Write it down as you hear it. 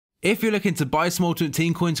If you're looking to buy some Ultimate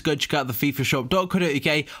Team coins, go check out the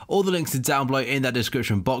fifashop.co.uk. All the links are down below in that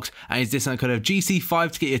description box, and use discount code of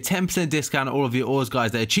GC5 to get your 10% discount on all of your ores,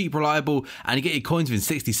 guys. They're cheap, reliable, and you get your coins within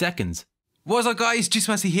 60 seconds. What's up, guys?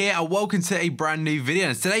 GC5 here, and welcome to a brand new video.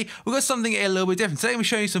 And today we've got something a little bit different. Today we're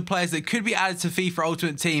showing you some players that could be added to FIFA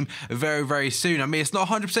Ultimate Team very soon. I mean, it's not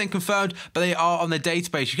 100% confirmed, but they are on the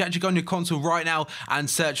database. You can actually go on your console right now and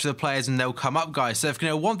search for the players, and they'll come up, guys. So if you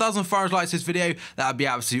know 1,500 likes this video, that would be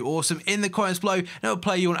absolutely awesome. In the comments below, know what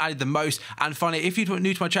player you want added the most. And finally, if you're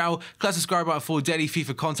new to my channel, click subscribe button for daily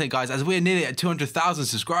FIFA content, guys, as we're nearly at 200,000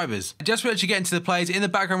 subscribers. Just to actually get into the players, in the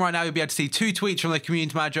background right now, you'll be able to see two tweets from the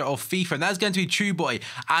community manager of FIFA, and that's going to be True Boy.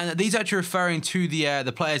 And these are actually referring to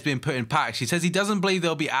the players being put in packs. He says he doesn't believe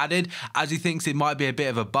they'll be added, as he thinks it might be a bit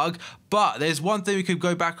of a bug. But there's one thing we could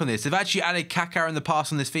go back on this. They've actually added Kaká in the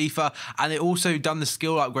past on this FIFA, and they've also done the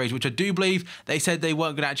skill upgrades, which I do believe they said they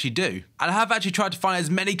weren't going to actually do. And I have actually tried to find as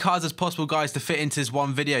many cards as possible, guys, to fit into this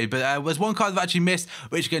one video. But there's one card I've actually missed,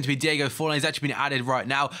 which is going to be Diego Forlan. He's actually been added right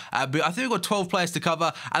now. But I think we've got 12 players to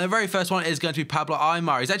cover, and the very first one is going to be Pablo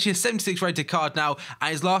Aimar. He's actually a 76 rated card now,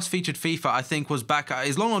 and his last featured FIFA, I think, was back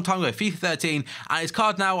his long time ago, FIFA 13. And his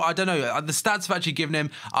card now, I don't know, the stats I've actually given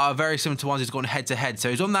him are very similar to ones he's gone head to head. So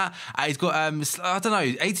he's on that. He's got I don't know,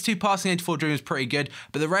 82 passing, 84 dribbling is pretty good,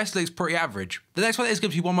 but the rest looks pretty average. The next one is going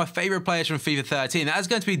to be one of my favourite players from FIFA 13. That is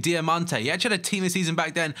going to be Diamante. He actually had a team this season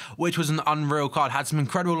back then, which was an unreal card, had some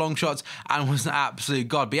incredible long shots, and was an absolute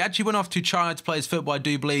god. But he actually went off to China to play his football, I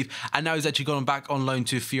do believe, and now he's actually gone back on loan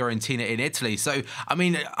to Fiorentina in Italy. So, I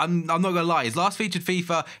mean, I'm not going to lie, his last featured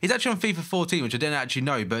FIFA, he's actually on FIFA 14, which I didn't actually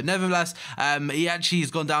know, but nevertheless, he actually has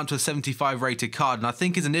gone down to a 75 rated card, and I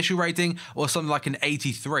think his initial rating was something like an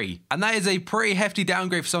 83. And that is a pretty hefty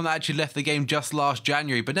downgrade for someone that actually left the game just last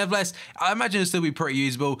January, but nevertheless, I imagine it'll still be pretty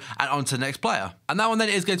usable. And on to the next player. And that one then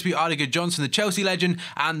is going to be Ardiger Johnson, the Chelsea legend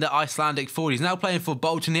and the Icelandic forward. He's now playing for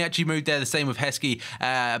Bolton. He actually moved there the same with HESKEY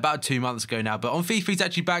about 2 months ago now, but on FIFA he's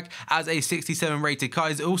actually back as a 67 rated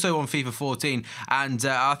card. He's also on FIFA 14, and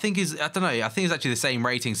I think it's actually the same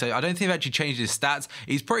rating, so I don't think they've actually changed his stats.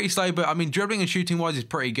 He's pretty slow, but I mean, dribbling and shooting wise is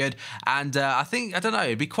pretty good, and I don't know,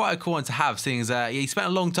 it'd be quite a cool one to have, seeing as he spent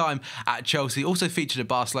a long time at Chelsea, also featured at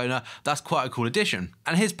Barcelona. That's quite a cool addition.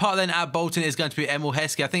 And his part then at Bolton is going to be Emil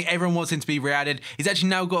HESKEY. I think everyone wants him to be re-added. He's actually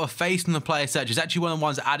now got a face on the player search. He's actually one of the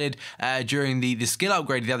ones added during the skill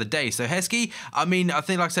upgrade the other day. So HESKEY, I mean, I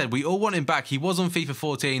think, like I said, we all want him back. He was on FIFA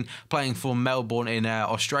 14 playing for Melbourne in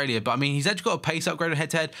Australia, but I mean, he's actually got a pace upgrade on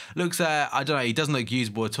head-to-head. Looks, I don't know, he doesn't look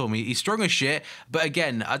usable at all. I mean, he's strong as shit, but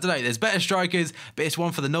again, I don't know, there's better strikers, but it's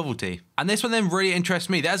one for the novelty. And this one then really interests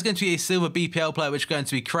me. That's going to be a silver BPL player, which is going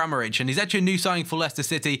to be Kramaric, and he's actually a new signing for Leicester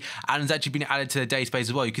City, and has actually been added to the database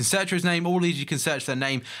as well. You can search for his name, all these you can search for their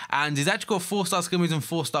name, and he's actually got 4-star skill moves and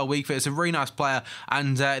 4-star weak foot. It's a really nice player,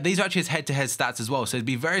 and these are actually his head-to-head stats as well, so it'd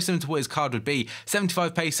be very similar to what his card would be.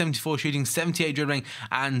 75 pace, 74 shooting, 78 dribbling,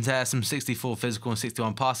 and some 64 physical and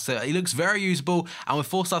 61 passes, so he looks very usable, and with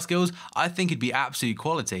 4-star skills, I think it'd be absolute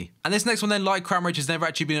quality. And this next one then, like Kramaric, has never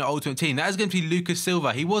actually been an Ultimate Team. That is going to be Lucas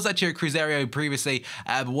Silva. He was actually a Cruzeiro previously,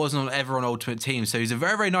 but wasn't ever on Ultimate Team, so he's a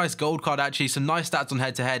very nice gold card actually, some nice stats on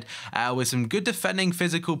head-to-head, with some good defending,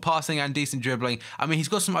 physical, passing, and decent dribbling. I mean, he's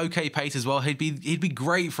got some okay pace as well. He'd be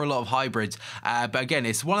great for a lot of hybrids. But again,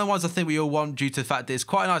 it's one of the ones I think we all want due to the fact that it's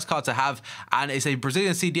quite a nice card to have, and it's a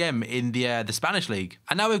Brazilian CDM in the Spanish league.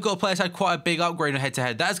 And now we've got a player that's had quite a big upgrade on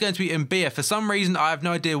head-to-head. That's going to be Mbia. For some reason, I have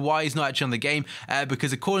no idea why he's not actually on the game,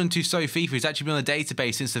 because according to FIFA, he's actually been on the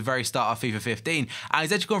database since the very start of FIFA 15, and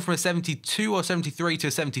he's actually gone from a 72 or 73 to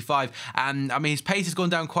a 75. And I mean, his pace has gone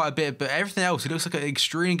down quite a bit, but everything else, he looks like an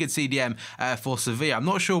extremely good CDM for Sevilla. I'm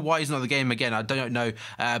not sure why he's not in the game again. I don't know,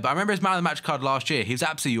 but I remember his man of the match card last year. He was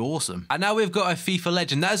absolutely awesome. And now we've got a FIFA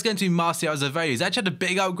legend. That is going to be Marcio Azevedo. He's actually had a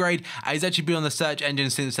big upgrade. He's actually been on the search engine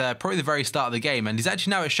since probably the very start of the game, and he's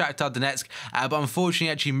actually now at Shakhtar Donetsk, but unfortunately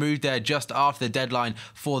he actually moved there just after the deadline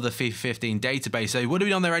for the FIFA 15 database. So he would have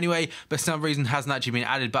been on there anyway, but for some reason hasn't actually been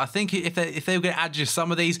added. But I think if they were going to add just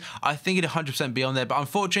some of these, I think it'd 100% be on there. But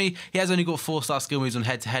unfortunately, he has only got 4-star skill moves on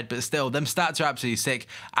head-to-head, but still, them stats are absolutely sick,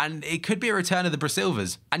 and it could be a return of the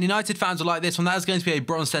Brasilvas. And United fans will like this one. That is going to be a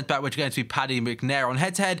bronze centre-back, which is going to be Paddy McNair. On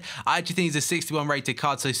head-to-head, I actually think he's a 61 rated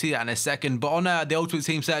card, so you see that in a second. But on the Ultimate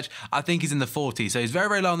Team search, I think he's in the 40s, so he's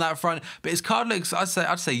very low on that front. But his card looks,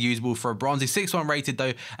 I'd say usable for a bronze. He's 61 rated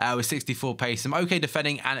though, with 64 pace, some okay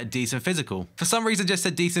defending, and a decent physical. For some reason, I just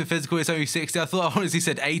said decent physical. It's only 60. I thought I honestly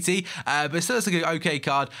said 80, but it still looks like an okay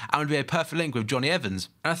card, and would be a perfect link with Johnny Evans.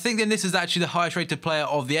 And I think then this is actually the highest rated player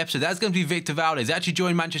player of the episode. That's going to be Victor Valdez. He actually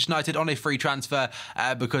joined Manchester United on a free transfer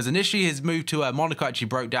because initially his move to Monaco actually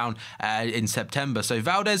broke down in September. So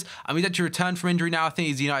Valdez, he's actually returned from injury now. I think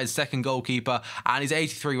he's United's second goalkeeper, and he's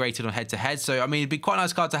 83 rated on head-to-head. So, I mean, it'd be quite a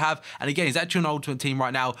nice card to have. And again, he's actually on Ultimate Team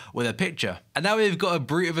right now with a picture. And now we've got a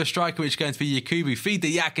brute of a striker, which is going to be Yakubu. Feed the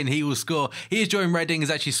yak and he will score. He has joined Reading, has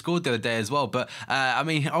actually scored the other day as well. But, I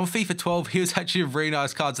mean, on FIFA 12, he was actually a really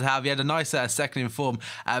nice card to have. He had a nice second in form.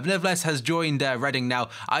 But nevertheless, has joined Reading now.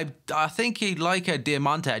 I think he'd like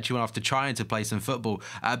Diamante actually went off to trying to play some football.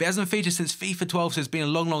 But he hasn't featured since FIFA 12, so it's been a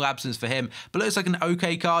long, long absence for him. But looks like an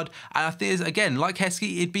okay card. And I think, again, like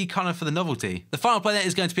Heskey, it'd be kind of for the novelty. The final player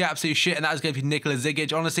is going to be absolute shit, and that is going to be Nikola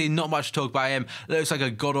Zigic. Honestly, not much to talk about him. Looks like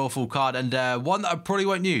a god-awful card, and one that I probably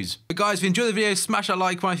won't use. But guys, if you enjoyed the video, smash that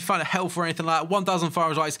like button. If you find it helpful or anything like that,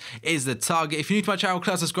 1,500 likes is the target. If you're new to my channel,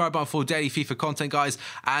 click the subscribe button for daily FIFA content, guys.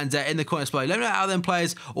 And in the comments below, let me know how them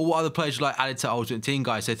players or what other players you like added to Ultimate Team,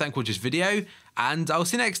 guys. So thank you for watching this video, and I'll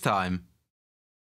see you next time.